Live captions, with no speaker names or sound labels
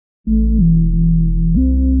Smoking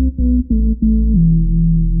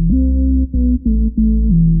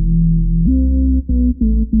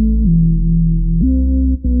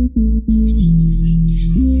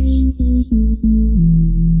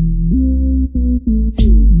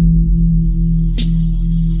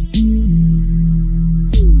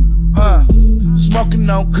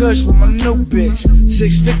on Kush with my new bitch.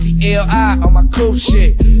 650 Li on my cool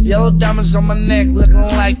shit. Yellow diamonds on my neck looking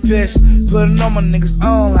like piss. Putting on my niggas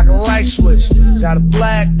on like a light switch. Got a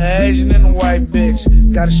black, a Asian, and a white bitch.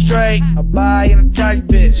 Got a straight, a bi, and a dyke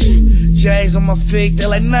bitch. J's on my feet, they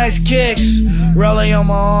like nice kicks. Rolling on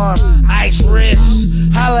my arm, ice wrist.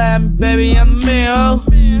 Holla at me, baby, I'm the man, ho.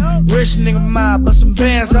 Rich nigga mind, bustin'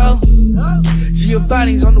 bands, ho.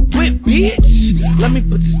 Giovanni's on the whip, bitch. Let me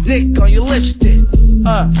put this dick on your lipstick.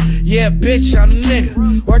 Yeah, bitch, I'm the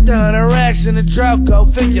nigga. Worth 100 racks in the drought, go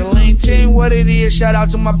figure. Lean team, what it is. Shout out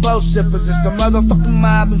to my boat sippers. It's the motherfucking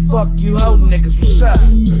mob, and fuck you, ho niggas. What's up?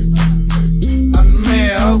 I'm the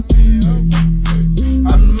man, ho.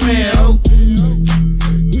 I'm the man, ho.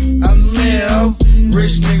 I'm the man, ho.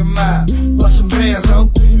 Rich nigga mob, bustin' bands, ho.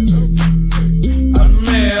 I'm the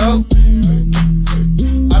man, ho.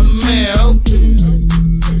 I'm the man, ho.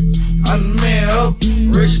 I'm the man, ho.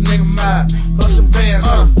 Rich nigga mind, bustin' bands,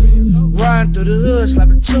 ho. Riding through the hood,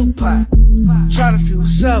 slapping Tupac. Tryna see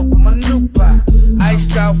what's up with my new pot.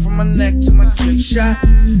 Iced out from my neck to my trick shot.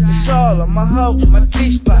 It's all on my hoe and my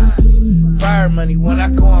D-spot. Fire money when I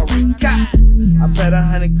go on Rica. I bet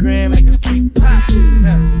 100 grand make a big pop.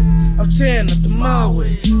 I'm tearing up the mall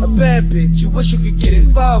with a bad bitch you wish you could get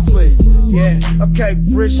involved with. Yeah, okay,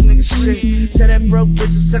 rich nigga shit. Say that broke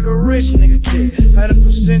bitch is like a rich nigga dick.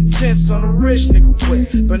 100% tense on a rich nigga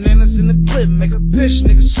quit. Bananas in the clip make a bitch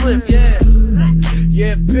nigga slip.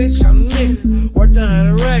 Yeah, bitch, I'm the nigga. Worth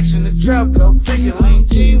 100 racks in the drought, go figure. Lean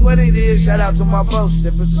team, what it is. Shout out to my boat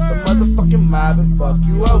sippers. It's the motherfucking mob, and fuck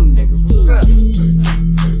you old niggas. What's up?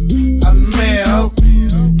 I'm the man, ho.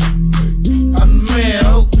 I'm the man,